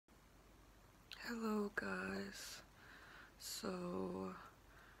Hello guys, so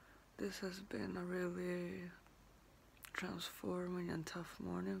this has been a really transforming and tough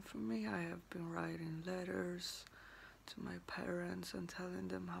morning for me. I have been writing letters to my parents and telling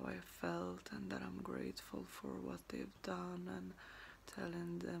them how I felt and that I'm grateful for what they've done, and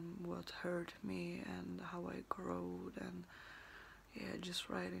telling them what hurt me and how I growed, and yeah, just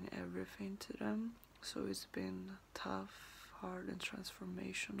writing everything to them. So it's been tough, hard and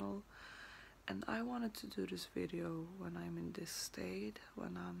transformational. And I wanted to do this video when I'm in this state,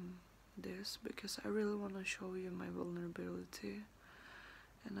 when I'm this, because I really want to show you my vulnerability,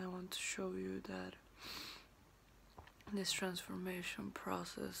 and I want to show you that this transformation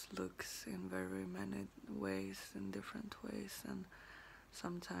process looks in very many ways, in different ways, and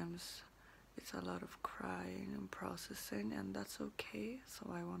sometimes it's a lot of crying and processing, and that's okay.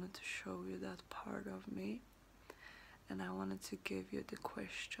 So I wanted to show you that part of me, and I wanted to give you the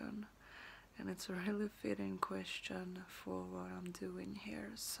question. And it's a really fitting question for what I'm doing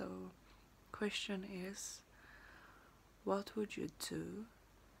here. So, question is, what would you do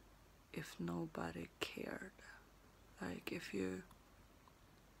if nobody cared? Like if you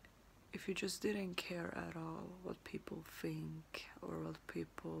just didn't care at all what people think or what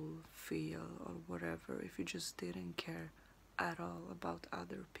people feel or whatever, if you just didn't care at all about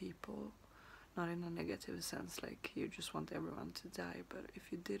other people, not in a negative sense like you just want everyone to die, but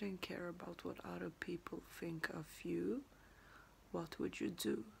if you didn't care about what other people think of you, what would you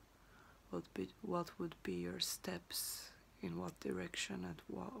do? What would be your steps? In what direction? And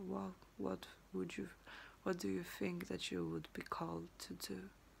what do you think that you would be called to do?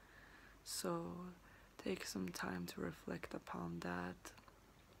 So take some time to reflect upon that.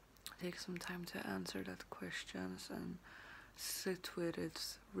 Take some time to answer that questions and sit with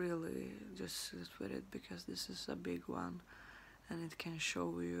it. Really just sit with it, because this is a big one and it can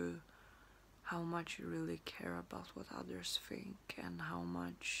show you how much you really care about what others think, and how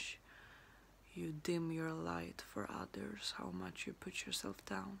much you dim your light for others, how much you put yourself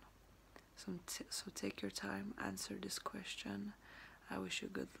down. So take your time, answer this question. I wish you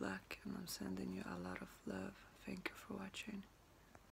good luck, and I'm sending you a lot of love. Thank you for watching.